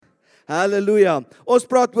Halleluja. Ons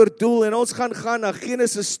praat oor doel en ons gaan na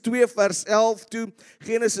Genesis 2 vers 11 toe.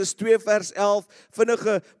 Genesis 2 vers 11,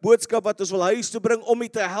 vinnige boodskap wat ons wil huis toe bring om u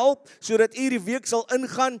te help, sodat u die week sal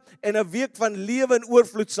ingaan en 'n week van lewe en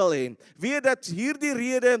oorvloed sal hê. Weet dat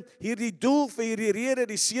hierdie doel vir hierdie rede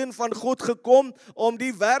die Seun van God gekom om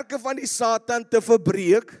die werke van die Satan te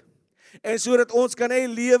verbreek en sodat ons kan hê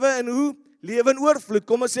lewe en hoe? Lewe en oorvloed.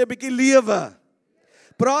 Kom ons sê 'n bietjie lewe.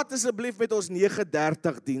 Praat asseblief met ons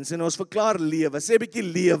 9:30 diens en ons verklaar lewe. Sê 'n bietjie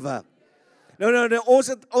lewe. Nou,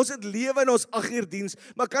 ons het lewe in ons 8 uur diens,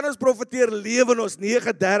 maar kan ons profeteer lewe in ons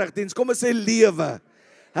 9:30 diens? Kom ons sê lewe.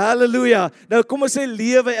 Halleluja. Nou kom ons sê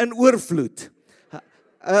lewe in oorvloed.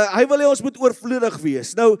 Hy wil hê ons moet oorvloedig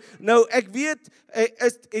wees. Nou ek weet,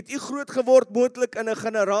 het u groot geword moontlik in 'n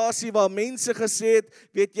generasie waar mense gesê het,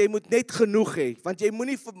 weet jy moet net genoeg hê, want jy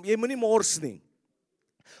moenie mors nie.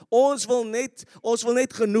 Ons wil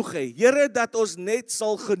net genoeg hê. Here, dat ons net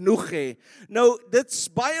sal genoeg hê. Nou, dit's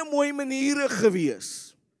baie mooi maniere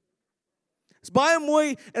gewees. Dit's baie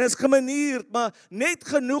mooi en is gemanierd, maar net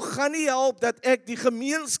genoeg gaan nie help dat ek die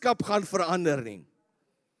gemeenskap gaan verander nie.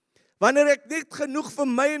 Wanneer ek net genoeg vir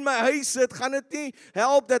my en my huis het, gaan dit nie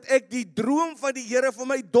help dat ek die droom van die Here vir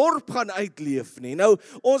my dorp gaan uitleef nie. Nou,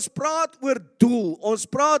 ons praat oor doel. Ons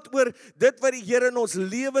praat oor dit wat die Here in ons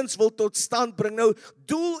lewens wil tot stand bring. Nou,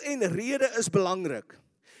 doel en rede is belangrik.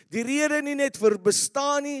 Die rede nie net vir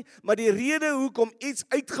bestaan nie, maar die rede hoekom iets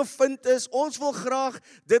uitgevind is. Ons wil graag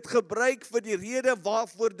dit gebruik vir die rede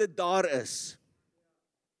waarvoor dit daar is.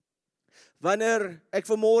 Wanneer ek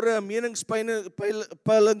vanmôre 'n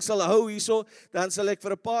meningspeiling sal hou hierso, dan sal ek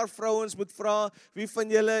vir 'n paar vrouens moet vra, wie van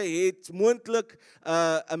julle het moontlik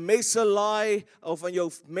 'n messelaai of van jou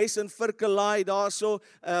mes en virkelaai daarso,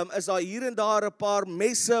 is daar hier en daar 'n paar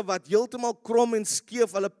messe wat heeltemal krom en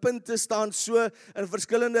skeef, hulle punte staan so in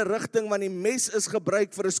verskillende rigting, want die mes is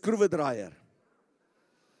gebruik vir 'n skroewedraaier.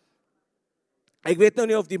 Ek weet nou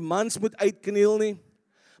nie of die mans moet uitkniel nie.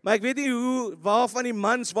 Maar ek weet nie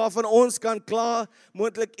waarvan ons kan kla,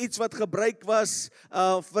 moontlik iets wat gebruik was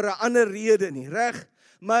vir 'n ander rede nie, reg?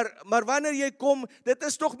 Maar wanneer jy kom, dit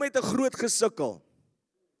is tog met 'n groot gesukkel.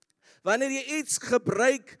 Wanneer jy iets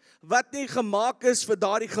gebruik wat nie gemaak is vir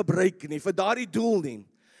daardie gebruik nie, vir daardie doel nie,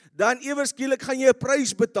 dan ewe skielik gaan jy 'n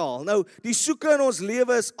prys betaal. Nou, die soeke in ons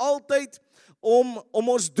lewe is altyd om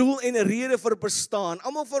ons doel en 'n rede vir bestaan.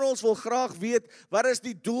 Almal van ons wil graag weet, wat is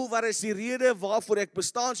die doel, wat is die rede waarvoor ek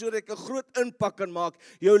bestaan, sodat ek 'n groot impak kan maak.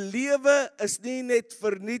 Jou lewe is nie net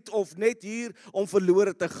verniet of net hier om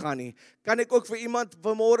verlore te gaan nie. Kan ek ook vir iemand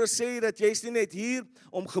vanmôre sê dat jy's nie net hier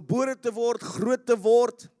om gebore te word, groot te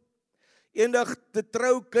word, eendag te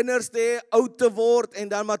trou, kinders te hê, oud te word en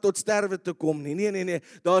dan maar tot sterwe te kom nie. Nee,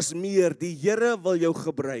 daar's meer. Die Here wil jou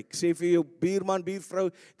gebruik. Sê vir jou buurman, buurvrou,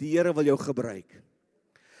 die Here wil jou gebruik.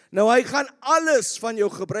 Nou hy gaan alles van jou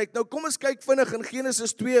gebruik. Nou kom ons kyk vinnig in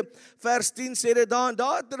Genesis 2 vers 10 sê dit daar, en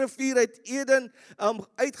daar het 'n rivier uit Eden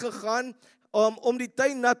uitgegaan om die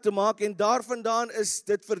tuin nat te maak, en daarvandaan is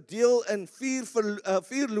dit verdeel in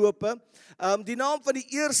 4 lope. Die naam van die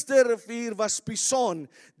eerste rivier was Pison.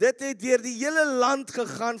 Dit het deur die hele land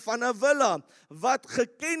gegaan van Havila, wat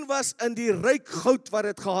geken was in die ryk goud wat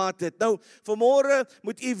dit gehad het. Nou, vanmôre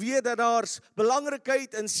moet u weet dat daar's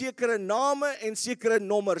belangrikheid in sekere name en sekere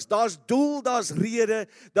nommers. Daar's doel, daar's rede,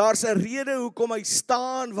 daar's 'n rede hoekom hy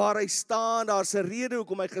staan waar hy staan, daar's 'n rede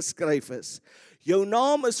hoekom hy geskryf is. Jou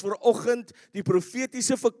naam is vanoggend die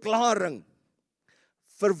profetiese verklaring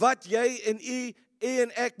vir wat jy en u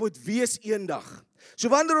en ek moet wees eendag. So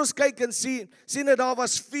wanneer ons kyk en sien dat daar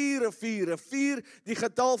was 4 riviere, 4 die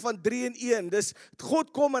getal van 3 en 1. Dis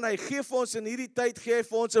God kom en hy gee vir ons in hierdie tyd, gee hy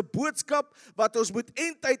vir ons 'n boodskap wat ons moet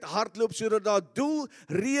eindtyd hardloop, sodat daar doel,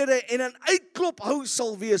 rede en 'n uitklop hou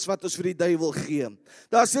sal wees wat ons vir die duiwel gee.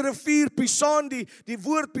 Daar's 'n rivier Pison, die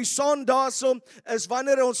woord Pison daarso is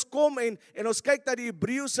wanneer ons kom en ons kyk na die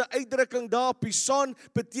Hebreëse uitdrukking daar, Pison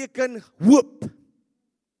beteken hoop.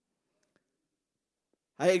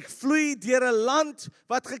 Hy vloei deur 'n land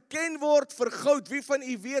wat geken word vir goud. Wie van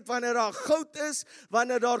u weet wanneer daar goud is,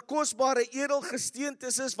 wanneer daar kosbare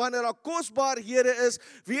edelgesteentes is, wanneer daar kosbarehede is,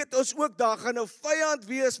 weet ons ook daar gaan 'n vyand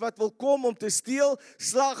wees wat wil kom om te steel,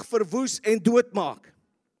 slag, verwoes en doodmaak.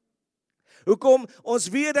 Hoekom? Ons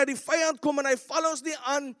weet dat die vyand kom en hy val ons nie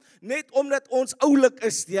aan net omdat ons oulik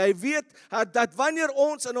is nie. Hy weet dat wanneer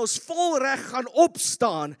ons in ons vol reg gaan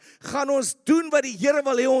opstaan, gaan ons doen wat die Here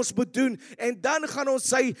wil hê ons moet doen en dan gaan ons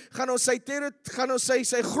sy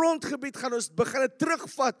grondgebied gaan ons begin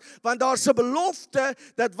terugvat, want daar's 'n belofte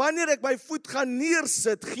dat wanneer ek my voet gaan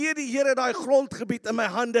neersit, gee die Here daai grondgebied in my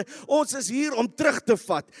hande. Ons is hier om terug te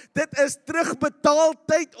vat. Dit is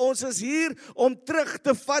terugbetaaltyd. Ons is hier om terug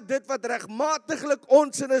te vat dit wat regmatiglik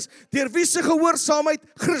ons is, deur wie se gehoorsaamheid?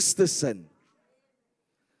 Christus se.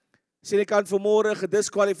 Sien, ek kan vanmôre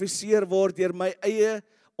gediskwalifiseer word deur my eie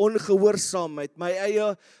ongehoorsaamheid, my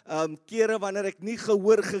eie kere wanneer ek nie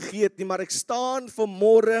gehoor gegee het nie, maar ek staan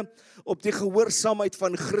vanmôre op die gehoorsaamheid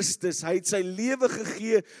van Christus. Hy het sy lewe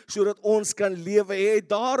gegee sodat ons kan lewe. Hey,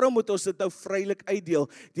 daarom moet ons dit nou vrylik uitdeel.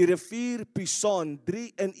 Die rivier Pison,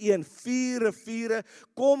 3 in 1, 4 riviere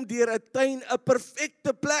kom deur 'n tuin, 'n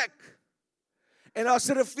perfekte plek. En daar's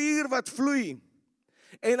 'n rivier wat vloei.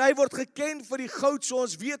 En hy word geken vir die goud, so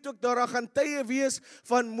ons weet ook daar gaan tye wees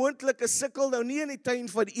van moontlike sukkel, nou nie in die tuin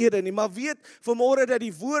van Eden nie, maar weet vanmôre dat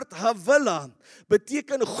die woord Havila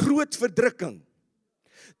beteken groot verdrukking.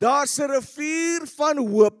 Daar's 'n rivier van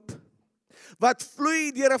hoop, wat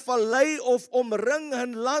vloei deur 'n vallei of omring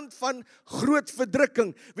 'n land van groot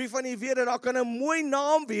verdrukking. Wie van julle weet dat daar kan 'n mooi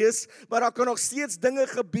naam wees, maar daar kan nog steeds dinge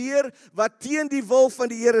gebeur wat teen die wil van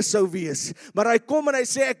die Here sou wees. Maar hy kom en hy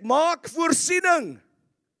sê, ek maak voorsiening.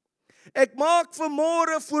 Ek maak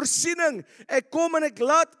vanmôre voorsiening. Ek kom en ek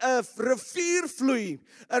laat 'n rivier vloei.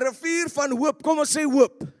 'n Rivier van hoop. Kom ons sê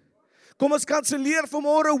hoop. Kom ons kanselleer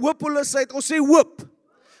vanmôre hopeloosheid. Ons sê hoop.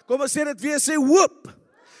 Kom ons sê dit weer, sê hoop.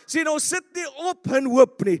 Sien, ons sit nie op in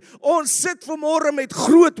hoop nie. Ons sit vanmôre met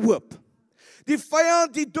groot hoop. Die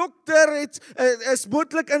vyand, die dokter is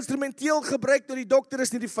moontlik instrumenteel gebruik, die dokter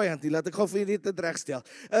is nie die vyand nie, laat ek gou vir julle dit regstel.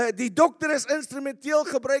 Die dokter is instrumenteel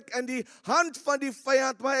gebruik in die hand van die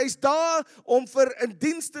vyand, maar hy is daar om in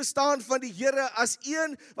diens te staan van die Here as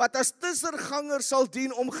een wat as tussenganger sal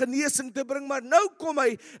dien om genesing te bring, maar nou kom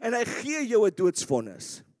hy en hy gee jou 'n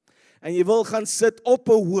doodsvonnis. En jy wil gaan sit op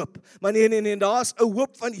 'n hoop, maar nee, daar's 'n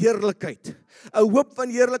hoop van heerlikheid. 'n Hoop van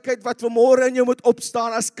heerlikheid wat vanmôre in jou moet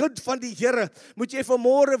opstaan. As kind van die Here, moet jy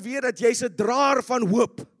vanmôre weet dat jy's 'n draer van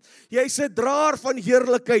hoop. Jy's 'n draer van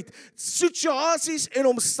heerlikheid. Situasies en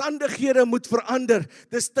omstandighede moet verander.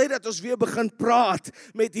 Dis tyd dat ons weer begin praat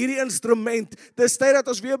met hierdie instrument. Dis tyd dat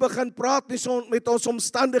ons weer begin praat met ons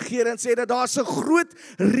omstandighede en sê dat daar's 'n groot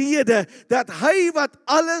rede dat hy wat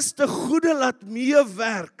alles te goeie laat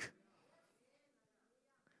meewerk.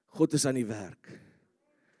 God is aan die werk.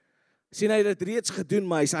 Sien, hy het dit reeds gedoen,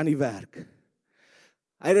 maar hy's aan die werk.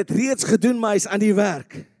 Hy het dit reeds gedoen, maar hy's aan die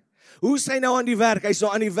werk. Hoe is hy nou aan die werk? Hy's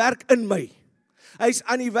nou aan die werk in my. Hy's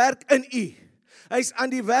aan die werk in u. Hy's aan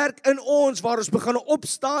die werk in ons, waar ons begin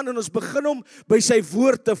opstaan en ons begin hom by sy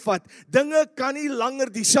woord te vat. Dinge kan nie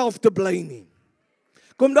langer dieselfde bly nie.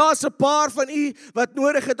 Kom, daar's 'n paar van u wat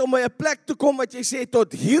nodig het om by 'n plek te kom wat jy sê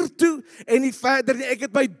tot hier toe en nie verder nie. Ek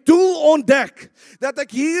het my doel ontdek, dat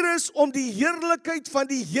ek hier is om die heerlikheid van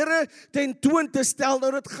die Here tentoon te stel.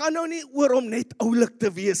 Nou, dit gaan nou nie oor om net oulik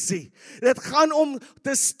te wees nie. Dit gaan om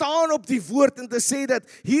te staan op die woord en te sê dat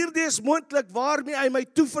hierdie is moontlik waarmee hy my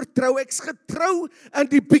toevertrou. Ek's getrou in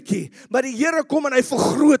die bietjie, maar die Here kom en hy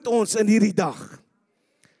vergroot ons in hierdie dag.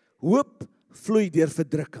 Hoop vloei deur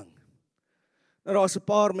verdrukking. Nou, daar's 'n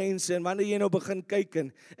paar mense, en wanneer jy nou begin kyk,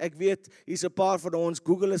 en ek weet, hier's 'n paar van ons,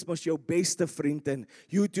 Google is mos jou beste vriend, en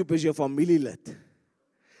YouTube is jou familielid.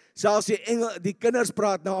 Selfs die kinders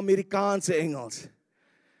praat nou Amerikaanse Engels.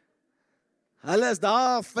 Hulle is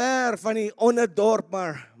daar ver van die onderdorp,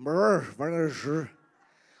 maar wanneer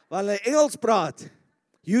hulle Engels praat,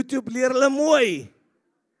 YouTube leer hulle mooi.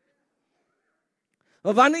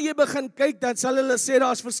 Maar wanneer jy begin kyk, dan sal hulle sê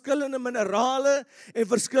daar's verskillende minerale en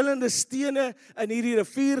verskillende stene in hierdie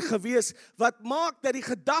rivier gewees, wat maak dat die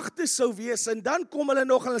gedagte sou wees, en dan kom hulle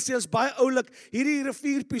nog, en hulle sê, is baie oulik, hierdie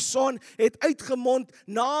rivier Pison het uitgemond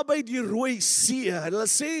naby die Rooi See. Hulle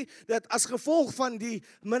sê dat as gevolg van die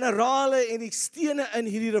minerale en die stene in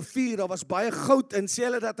hierdie rivier, daar was baie goud, en sê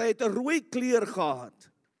hulle dat hy het 'n rooi kleur gehad.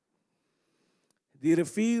 Die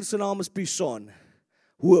rivier se naam is Pison,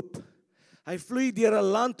 hoop. Hy vloei deur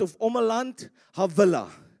 'n land of om 'n land, Havila,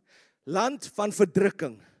 land van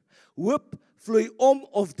verdrukking. Hoop vloei om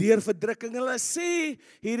of deur verdrukking. Hulle sê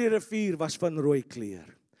hierdie rivier was van rooi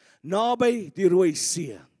kleur, naby die Rooi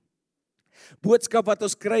See. Boodskap wat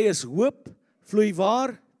ons kry is hoop vloei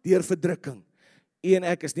waar? Deur verdrukking. U en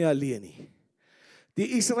ek is nie alleen nie.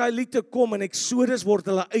 Die Israeliete kom in Exodus, word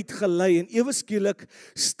hulle uitgelei, en ewe skielik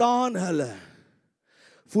staan hulle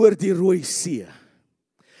voor die Rooi See.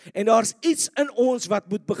 En daar's iets in ons wat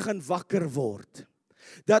moet begin wakker word.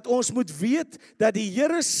 Dat ons moet weet dat die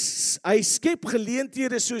Here, hy skep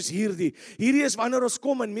geleenthede soos hierdie. Hierdie is wanneer ons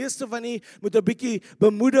kom en meeste van die moet 'n bietjie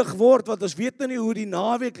bemoedig word, want ons weet nou nie hoe die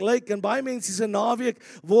naweek lyk en baie mense se naweek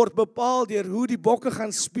word bepaal deur hoe die bokke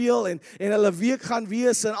gaan speel en hulle week gaan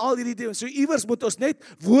wees en al hierdie dinge. So iewers moet ons net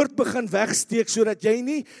woord begin wegsteek sodat jy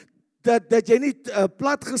nie dat jy nie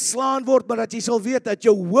plat geslaan word, maar dat jy sal weet dat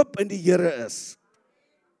jou hoop in die Here is.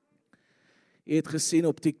 Jy het gesien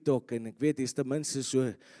op TikTok en ek weet hier is ten minste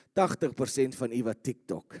so 80% van u wat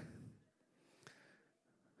TikTok.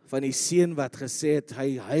 Van die seun wat gesê het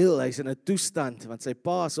hy huil, hy's in 'n toestand want sy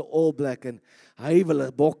pa is 'n All Black en hy wil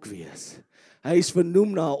 'n bok wees. Hy is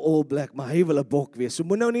vernoem na 'n All Black, maar hy wil 'n bok wees. So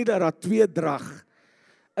moet nou nie dat daar twee drag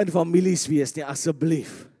in families wees nie,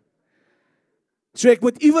 asseblief. So ek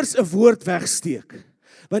moet iewers 'n woord wegsteek.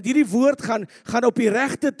 Want hierdie woord gaan op die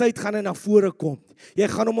regte tyd gaan hy na vore kom. Jy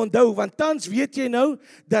gaan hom onthou, want tans weet jy nou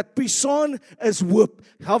dat Pisaan is hoop.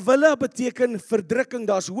 Havilla beteken verdrukking,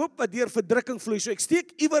 daar's hoop wat deur verdrukking vloei. So ek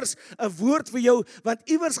steek iewers 'n woord vir jou, want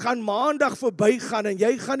iewers gaan maandag verbygaan en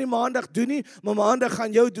jy gaan nie maandag doen nie, maar maandag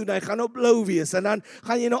gaan jou doen. Hy gaan op blou wees en dan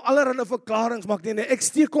gaan jy nou allerlei verklaringe maak. Nee, ek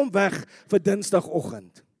steek hom weg vir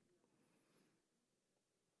Dinsdagoggend.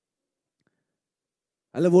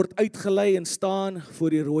 Hulle word uitgelei en staan voor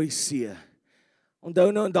die Rooi See.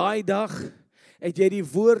 Onthou nou, in daai dag het jy die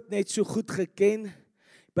woord net so goed geken. Die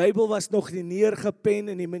Bybel was nog nie neergepen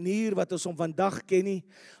in die manier wat ons hom vandag ken nie,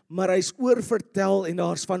 maar hy's oorvertel en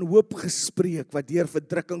daar's van hoop gespreek wat deur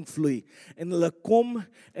verdrukking vloei. En hulle kom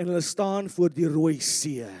en hulle staan voor die Rooi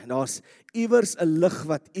See. En daar's iewers 'n lig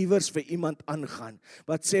wat iewers vir iemand aangaan.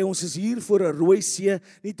 Wat sê ons is hier voor 'n Rooi See,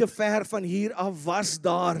 nie te ver van hier af was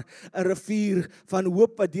daar 'n rivier van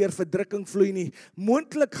hoop wat deur verdrukking vloei nie.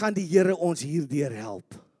 Moontlik gaan die Here ons hierdeur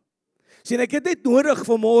help. Sien, ek het net nodig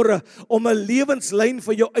vanmôre om 'n lewenslyn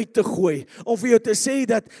vir jou uit te gooi, om vir jou te sê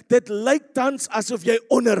dat dit lyk tans asof jy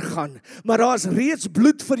ondergaan, maar daar's reeds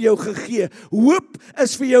bloed vir jou gegee. Hoop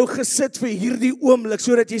is vir jou gesit vir hierdie oomblik,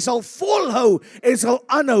 sodat jy sal volhou en sal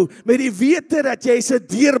aanhou met die wete dat jy's 'n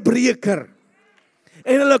deurbreker.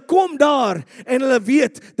 En hulle kom daar en hulle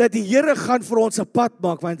weet dat die Here gaan vir ons 'n pad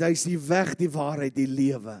maak, want hy's die weg, die waarheid, die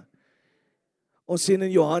lewe. Ons sien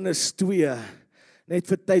in Johannes 2, net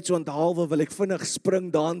vir tydsonthalwe wil ek vinnig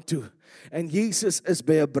spring daartoe. En Jesus is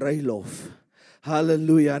by 'n bruilof.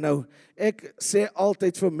 Halleluja. Nou, ek sê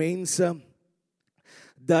altyd vir mense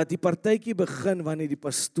dat die partytjie begin wanneer die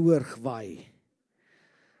pastoor waai.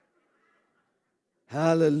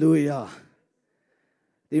 Halleluja.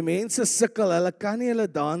 Die mense sukkel, hulle kan nie hulle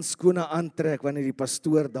dansskoene aantrek wanneer die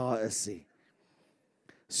pastoor daar is nie.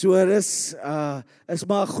 So is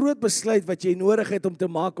maar 'n groot besluit wat jy nodig het om te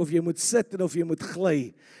maak of jy moet sit en of jy moet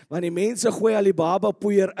gly. Want die mense gooi al die baba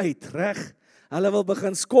poeier uit, reg? Hulle wil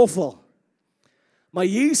begin skoffel. Maar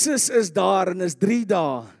Jesus is daar en is 3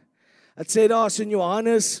 dae. Dit sê daar in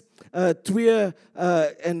Johannes 2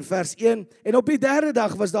 in vers 1. En op die 3de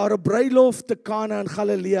dag was daar 'n bruilof te Kana in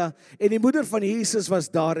Galilea en die moeder van Jesus was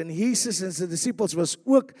daar en Jesus en sy disippels was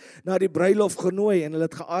ook na die bruilof genooi en hulle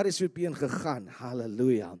het ge-RSVP gegaan.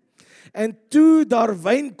 Halleluja. En toe daar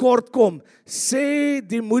wyn kort kom, sê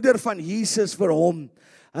die moeder van Jesus vir hom,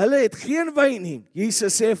 hulle het geen wyn nie.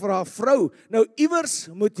 Jesus sê vir haar, vrou, nou iewers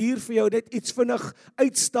moet hier vir jou net iets vinnig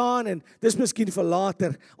uitstaan en dis miskien vir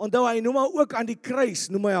later. Onthou, hy noem haar ook aan die kruis,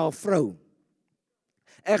 noem hy haar vrou.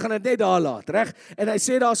 Ek gaan dit net daar laat, reg? En hy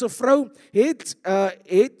sê daar's 'n vrou,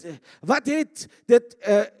 wat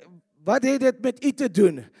het dit met u te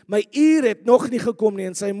doen? My uur het nog nie gekom nie.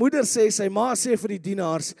 En sy moeder sê, sy ma sê vir die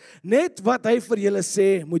dienaars, net wat hy vir julle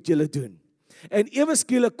sê, moet julle doen. En ewe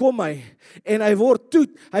skielik kom hy, en hy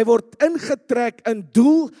word ingetrek in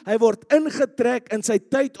doel, hy word ingetrek in sy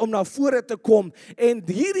tyd om na vore te kom, en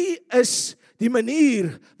hierdie is die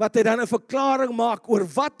manier wat hy dan 'n verklaring maak oor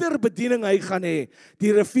watter bediening hy gaan hê.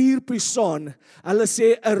 Die rivier Pisaan, hulle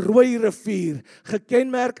sê 'n rooi rivier,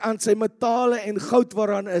 gekenmerk aan sy metale en goud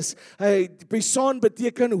waaraan is. Pisaan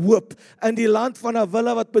beteken hoop, in die land van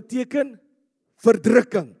Havilla wat beteken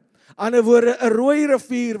verdrukking. Ander woorde, 'n rooi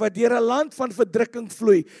rivier wat deur 'n land van verdrukking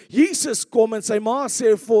vloei. Jesus kom en sy ma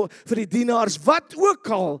sê vir die dienaars, wat ook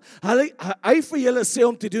al hy vir julle sê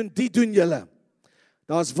om te doen, dit doen julle.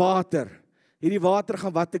 Daar's water. Hierdie water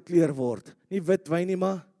gaan watte kleur word. Nie wit wyn nie,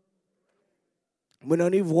 maar moet nou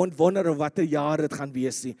nie wonder of watter jaar dit gaan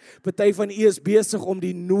wees nie. Party van u is besig om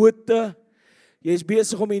die note Jy is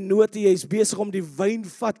besig om die note, jy is besig om die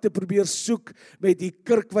wynvat te probeer soek met die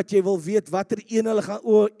kurk wat jy wil weet watter een hulle gaan,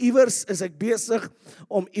 iewers is ek besig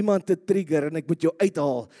om iemand te trigger en ek moet jou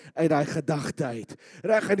uithaal uit daai gedagte uit.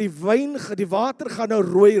 Reg, en die water gaan nou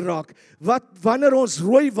rooi raak. Wanneer ons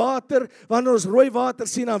rooi water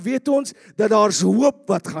sien, dan weet ons dat daar's hoop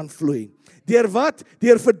wat gaan vloei. Deur wat?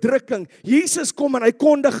 Deur verdrukking. Jesus kom en hy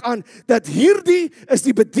kondig aan dat hierdie is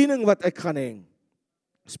die bediening wat ek gaan hê.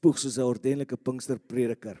 Spoeg soos 'n ordentlike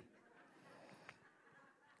Pinksterprediker.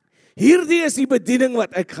 Hierdie is die bediening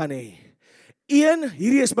wat ek gaan hê.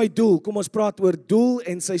 Hierdie is my doel. Kom ons praat oor doel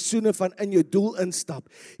en seisoene van in jou doel instap.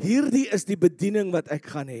 Hierdie is die bediening wat ek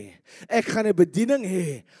gaan hê. Ek gaan 'n bediening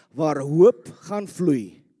hê waar hoop gaan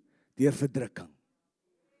vloei deur verdrukking.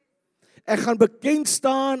 Ek gaan bekend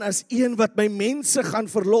staan as een wat my mense gaan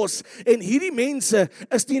verlos. En hierdie mense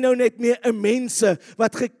is nie nou net meer 'n mense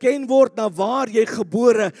wat geken word na waar jy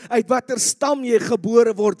gebore, uit watter stam jy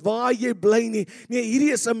gebore word, waar jy bly nie. Nee,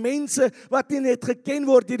 hierdie is 'n mense wat nie net geken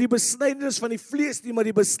word deur die besnydenis van die vlees nie, maar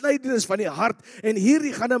die besnydenis van die hart. En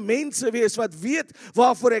hierdie gaan 'n mense wees wat weet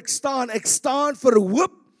waarvoor ek staan. Ek staan vir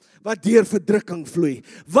hoop wat deur verdrukking vloei.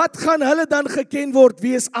 Wat gaan hulle dan geken word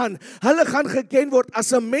wees aan? Hulle gaan geken word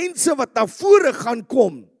as 'n mense wat na vore gaan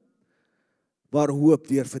kom, waar hoop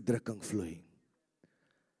deur verdrukking vloei.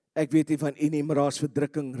 Ek weet nie van u nie, maar daar's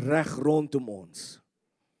verdrukking reg rondom ons.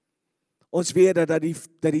 Ons weet dat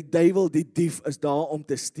die duiwel, die dief, is daar om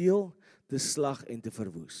te steel, te slag en te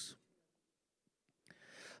verwoes.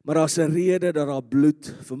 Maar daar's 'n rede dat daar bloed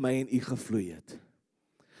vir my en u gevloei het.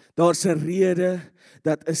 Daar's 'n rede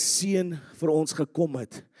dat 'n seun vir ons gekom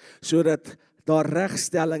het, sodat daar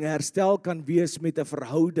regstelling, herstel kan wees met 'n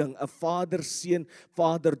verhouding, 'n vader-seun,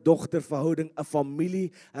 vader-dogter verhouding, 'n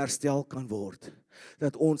familie herstel kan word.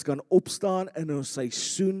 Dat ons kan opstaan in ons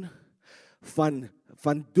seisoen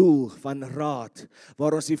van doel, van raad,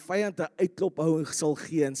 waar ons die vyand 'n uitklop sal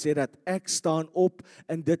gee en sê dat ek staan op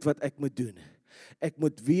in dit wat ek moet doen. Ek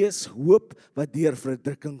moet wees hoop wat deur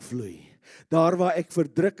verdrukking vloei. Daar waar ek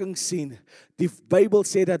verdrukking sien, die Bybel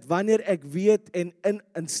sê dat wanneer ek weet en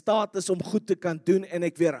in staat is om goed te kan doen en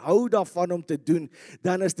ek weerhou daarvan om te doen,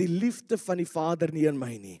 dan is die liefde van die Vader nie in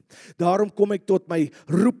my nie. Daarom kom ek tot my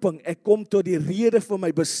roeping, ek kom tot die rede vir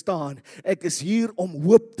my bestaan. Ek is hier om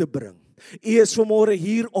hoop te bring. U is vanmôre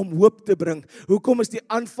hier om hoop te bring. Hoekom is die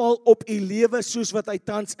aanval op u lewe soos wat hy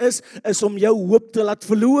tans is om jou hoop te laat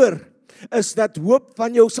verloor? Is dat hoop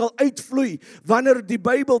van jou sal uitvloei. Wanneer die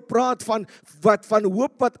Bybel praat van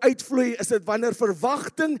hoop wat uitvloei, is dit wanneer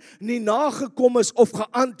verwagting nie nagekom is of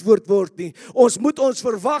geantwoord word nie. Ons moet ons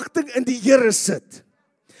verwagting in die Here sit.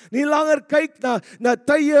 Nie langer kyk na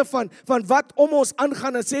tye van wat om ons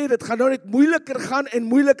aangaan en sê dit gaan nou net moeiliker gaan en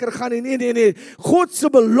moeiliker gaan. Nee. God se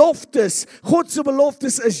beloftes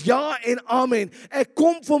is ja en amen. Ek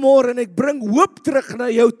kom vanmôre en ek bring hoop terug na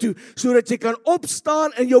jou toe, sodat jy kan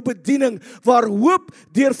opstaan in jou bediening, waar hoop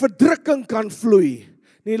deur verdrukking kan vloei.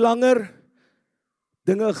 Nie langer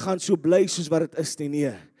dinge gaan so bly soos wat dit is nie,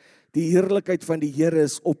 nee. Die heerlikheid van die Here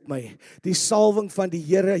is op my. Die salwing van die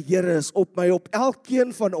Here is op my, op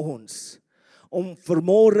elkeen van ons, om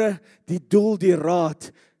vanmôre die doel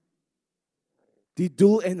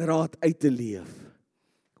en raad uit te leef.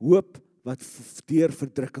 Hoop wat deur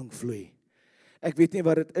verdrukking vloei. Ek weet nie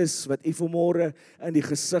wat dit is wat u vanmôre in die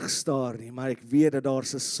gesig staar nie, maar ek weet dat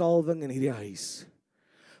daar's 'n salwing in hierdie huis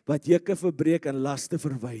wat juke verbreek en laste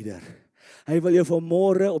verwyder. Hy wil jou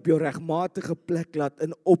vanmôre op jou regmatige plek laat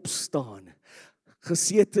in opstaan,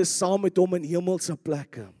 gesete saam met hom in hemelse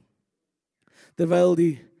plekke. Terwyl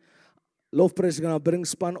die lofprysing en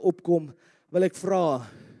bringspan opkom, wil ek vra,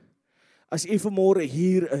 as u vanmôre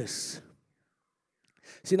hier is,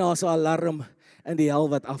 sien daar's 'n alarm in die hel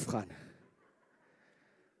wat afgaan.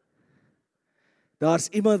 Daar's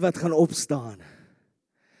iemand wat gaan opstaan.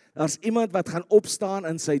 Daar's iemand wat gaan opstaan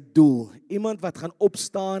in sy doel. Iemand wat gaan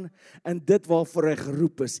opstaan in dit waarvoor hy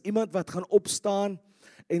geroep is. Iemand wat gaan opstaan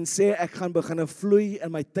en sê ek gaan begin vloei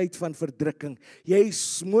in my tyd van verdrukking. Jy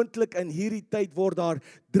is moontlik in hierdie tyd word daar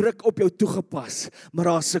druk op jou toegepas, maar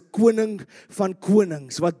daar's 'n koning van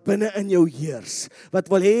konings wat binne in jou heers, wat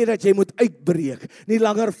wil hê dat jy moet uitbreek, nie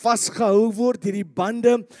langer vasgehou word deur die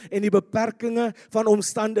bande en die beperkings van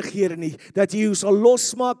omstandighede nie, dat jy jou sal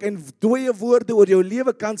losmaak en dooie woorde oor jou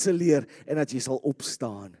lewe kanselleer en dat jy sal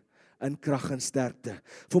opstaan in krag en sterkte.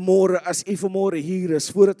 Vanmôre, as u vanmôre hier is,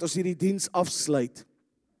 voordat ons hierdie diens afsluit,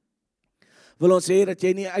 wil ons hê dat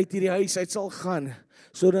jy nie uit hierdie huis uit sal gaan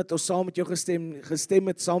sodat ons saam met jou gestem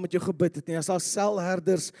het, saam met jou gebid het nie. As daar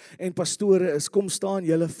selherders en pastore is, kom staan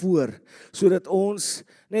julle voor, sodat ons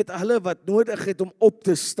net hulle wat nodig het om op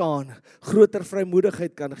te staan, groter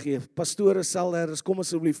vrymoedigheid kan gee. Pastore, selherders, kom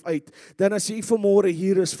asseblief uit. Dan as u vanmôre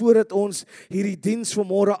hier is, voordat ons hierdie diens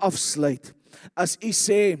vanmôre afsluit, as u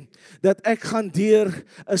sê, dat ek gaan deur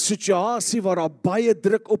 'n situasie waar daar baie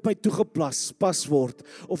druk op my toegepas word,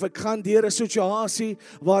 of ek gaan deur 'n situasie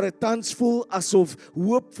waar dit tans voel asof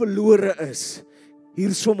hoop verlore is, hier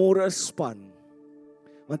is vanmôre 'n span,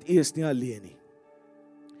 want u is nie alleen nie.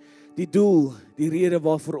 Die doel, die rede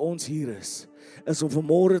waarvoor ons hier is om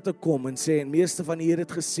vanmôre te kom en sê, en meeste van julle het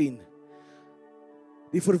dit gesien,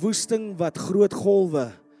 die verwoesting wat groot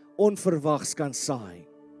golwe onverwags kan saai.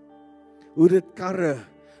 Hoe dit karre,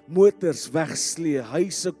 motors wegslee,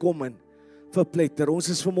 huise kom en verpletter. Ons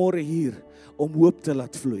is vanmôre hier om hoop te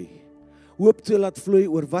laat vloei. Hoop te laat vloei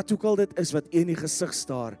oor wat ook al dit is wat in die gesig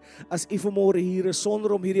staar. As u vanmôre hier is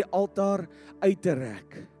sonder om hierdie altaar uit te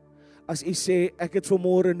rek. As u sê, ek het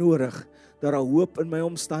vanmôre nodig dat daar hoop in my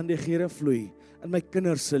omstandighede vloei, in my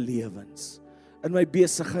kinders se lewens, in my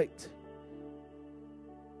besigheid,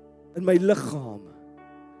 in my liggaam.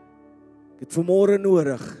 Ek het vanmôre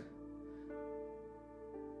nodig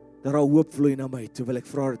dat daar hoop vloei na my, toe wil ek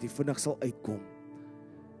vra dat jy vinnig sal uitkom.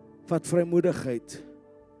 Vat vrymoedigheid.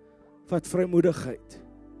 Vat vrymoedigheid.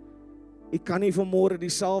 Ek kan nie vanmôre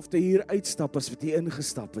dieselfde hier uitstap as wat jy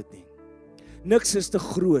ingestap het nie. Niks is te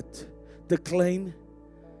groot, te klein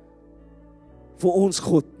vir ons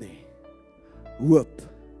God nie. Hoop.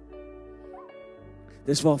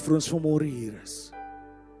 Dis waarvoor ons vanmôre hier is.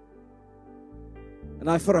 En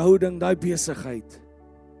daai verhouding, daai besigheid,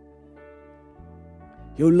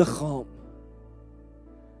 jou liggaam.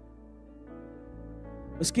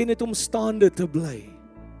 Miskien net om staande te bly.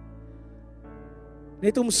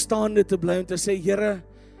 Net om staande te bly en te sê, Here,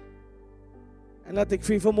 en laat ek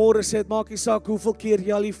vir vanmôre sê, het maak nie saak hoeveel keer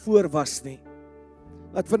jy al hier voor was nie.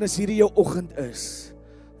 Laat van as hierdie jou oggend is,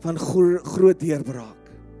 van groot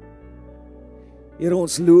deurbraak. Here,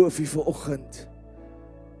 ons loof U vir oggend.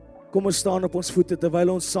 Kom ons staan op ons voete,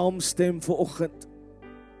 terwyl ons saamstem vir oggend.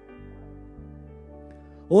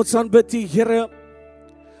 Ons aanbid U, Here,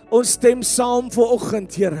 ons stem saam vir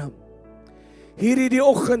oggend, Here. Hierdie die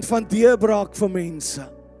oggend van deurbraak vir mense.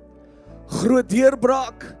 Groot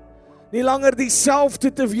deurbraak, nie langer dieselfde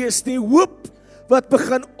te wees nie, hoop wat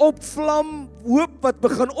begin opvlam, hoop wat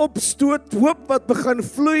begin opstoot, hoop wat begin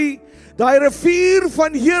vloei, daai rivier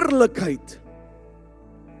van heerlikheid.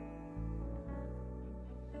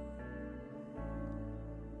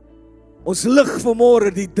 Ons lig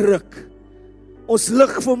vanmôre die druk. Ons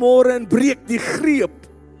lig vanmôre en breek die greep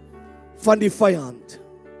van die vyand.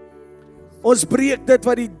 Ons breek dit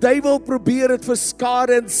wat die duiwel probeer het vir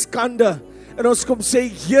skade en skande. En ons kom sê,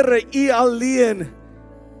 Here, U alleen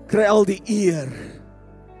kry al die eer.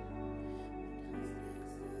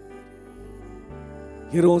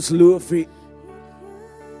 Here, ons loof U.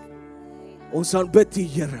 Ons aanbid U,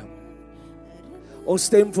 Here. Ons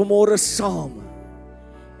stem vanmôre saam.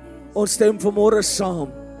 Ons stem vanmôre saam.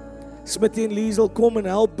 Smuts en Liesel, kom en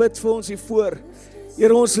help bid vir ons hier voor.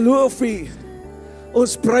 Here, ons loof U.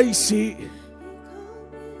 Ons prys U.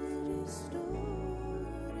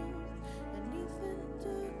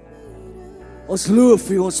 Ons loof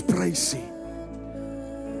U, ons prys U.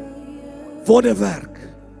 Wonderwerk.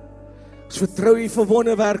 Ons vertrou U vir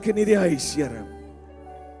wonderwerk in hierdie huis, Here.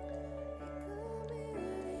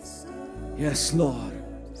 Yes, Lord.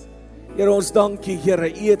 Here, ons dankie, Here.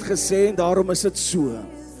 U het gesê en daarom is dit so.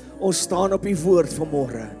 Ons staan op U woord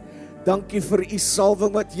vanmôre. Dankie vir U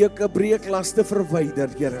salwing wat juke breeklaste verwyder,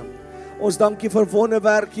 Here. Ons dankie vir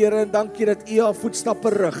wonderwerk, Here, en dankie dat U haar voetstappe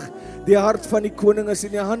rig. Die hart van die koning is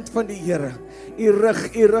in die hand van die Here. U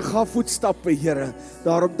rig haar voetstappe, Here.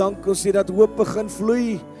 Daarom dank ons U dat hoop begin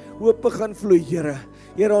vloei. Hoop begin vloei, Here.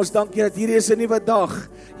 Here, ons dankie dat hierdie is 'n nuwe dag.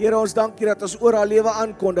 Here, ons dankie dat ons oor haar lewe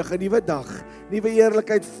aankondig 'n nuwe dag. Nuwe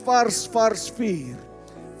eerlikheid, vars vuur.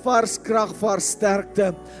 Vars krag, vars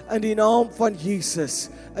sterkte in die naam van Jesus.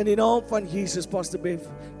 In die naam van Jesus, Pastor Bev.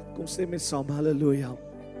 Kom stem met saam. Halleluja.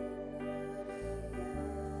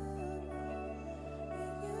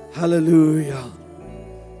 Halleluja.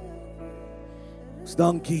 Ons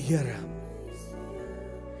dankie, Here.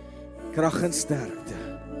 Krag en sterkte.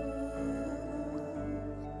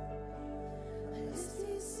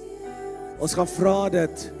 Ons gaan vra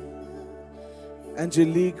dat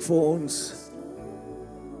Angelique vir ons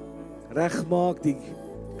regmaak, die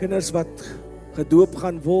kinders wat gedoop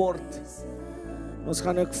gaan word. Ons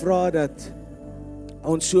gaan ook vra dat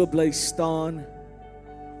ons so bly staan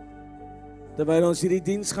terwyl ons hierdie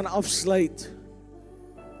diens gaan afsluit.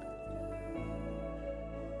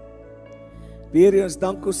 Weer ons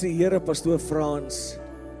dank ons die Here, Pastoor Frans.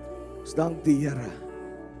 Ons dank die Here.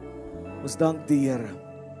 Ons dank die Here.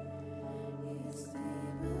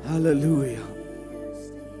 Halleluja.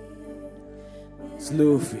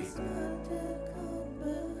 Slofie.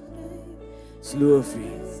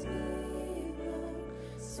 Slofie.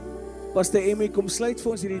 Pastor Emmy, kom sluit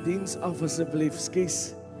vir ons hierdie diens af asseblief, skus.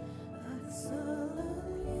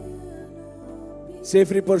 Sê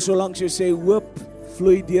vir die persoon langs jou, sê hoop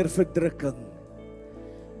vloei deur verdrukking.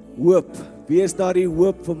 Hoop, wees daar die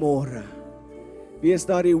hoop vanmôre. Wees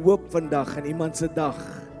daar die hoop vandag in iemand se dag.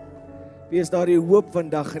 Wees daar die hoop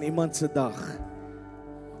vandag in iemand se dag.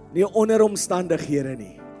 Nie onder omstandighede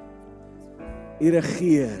nie. U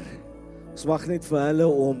regeer. Ons wag net vir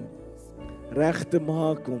hulle om reg te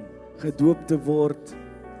maak, om gedoop te word.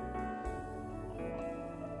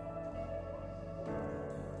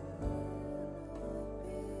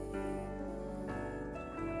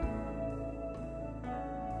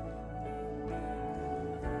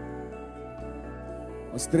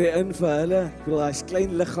 Ons tree in vir hulle, ek wil as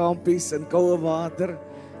klein liggaampies in koue water,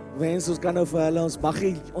 wens ons kan nou vir hulle, ons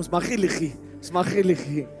mag nie liggie.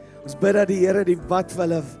 Ons bid dat die Here die bad vir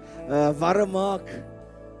hulle warm maak.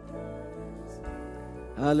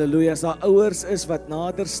 Halleluja, as daar ouers is wat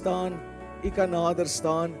nader staan, u kan nader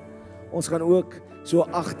staan, ons gaan ook so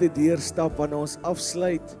agterdeur stap wanneer ons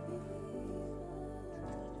afsluit.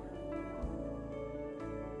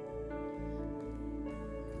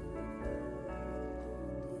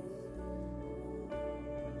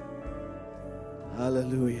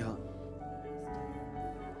 Halleluja.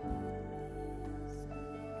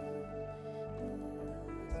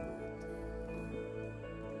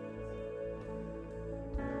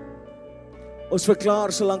 Ons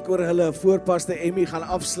verklaar solank oor hulle voorpaste Emmy gaan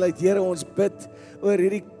afsluit. Here, ons bid oor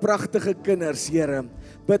hierdie pragtige kinders, Here.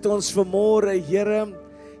 Bid ons vanmôre,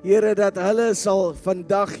 Here, dat hulle sal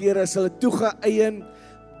vandag, Here, sal toegeëien,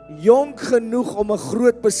 jonk genoeg om 'n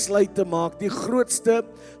groot besluit te maak, die grootste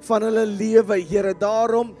van hulle lewe, Here.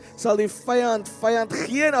 Daarom sal die vyand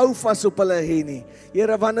geen hou vas op hulle hê nie.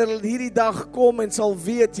 Here, wanneer hulle hierdie dag kom en sal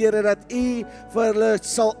weet, Here, dat u vir hulle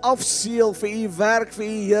sal afseël vir u werk, vir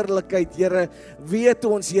u heerlikheid, Here. Weet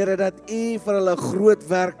ons, Here, dat u vir hulle groot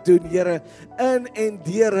werk doen, Here, in en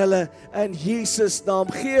deur hulle, in Jesus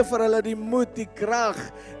naam. Gee vir hulle die moed, die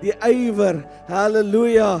krag, die ywer.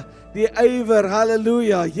 Halleluja. Die ywer,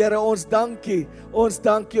 halleluja, Here, ons dankie, ons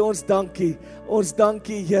dankie, ons dankie, ons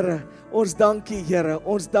dankie, Here, ons dankie, Here,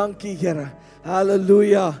 ons dankie, Here,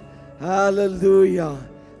 halleluja, halleluja,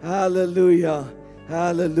 halleluja,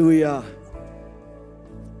 halleluja,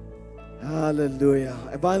 halleluja.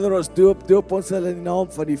 En wanneer ons doop ons hulle in die naam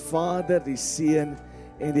van die Vader, die Seun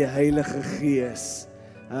en die Heilige Gees,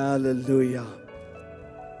 halleluja,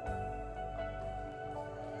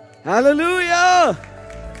 halleluja.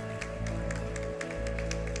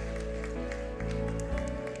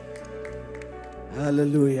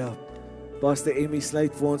 Halleluja. Pastor Emmy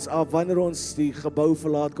sluit vir ons af. Wanneer ons die gebou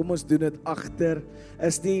verlaat, kom ons doen dit agter.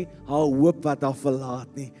 Is nie haar hoop wat haar verlaat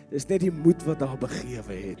nie. Dis net die moed wat haar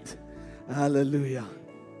begewe het. Halleluja.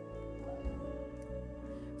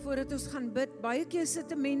 Voordat ons gaan bid, baie keer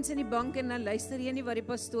sit 'n mens in die bank en dan luister jy nie wat die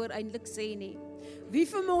pastoor eintlik sê nie. Wie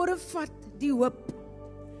vanmôre vat die hoop?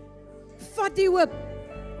 Vat die hoop.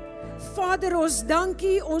 Vader, ons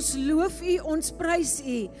dankie, ons loof u, ons prys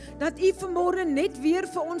u, dat u vanmôre net weer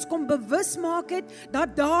vir ons kom bewus maak het,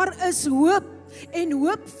 dat daar is hoop, en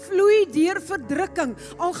hoop vloei deur verdrukking,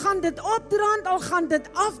 al gaan dit opdraand, al gaan dit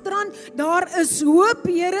afdraand, daar is hoop,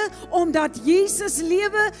 Here, omdat Jesus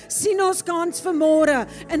lewe, sien ons kans vanmôre,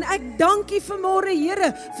 en ek dankie vanmôre,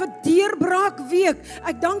 Here, vir deurbraak week,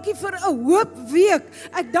 ek dankie vir 'n hoop week,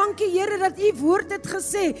 ek dankie, Here, dat u woord het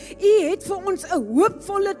gesê, u het vir ons 'n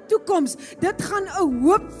hoopvolle toekoms, dit gaan 'n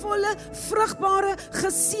hoopvolle, vrugbare,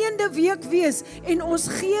 geseënde week wees, en ons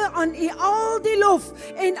gee aan u al die lof,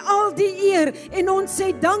 en al die eer, en ons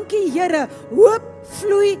sê dankie, Here, hoop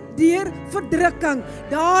vloei deur verdrukking,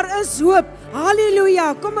 daar is hoop,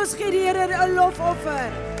 halleluja, kom ons gee die Here 'n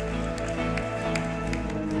lofoffer.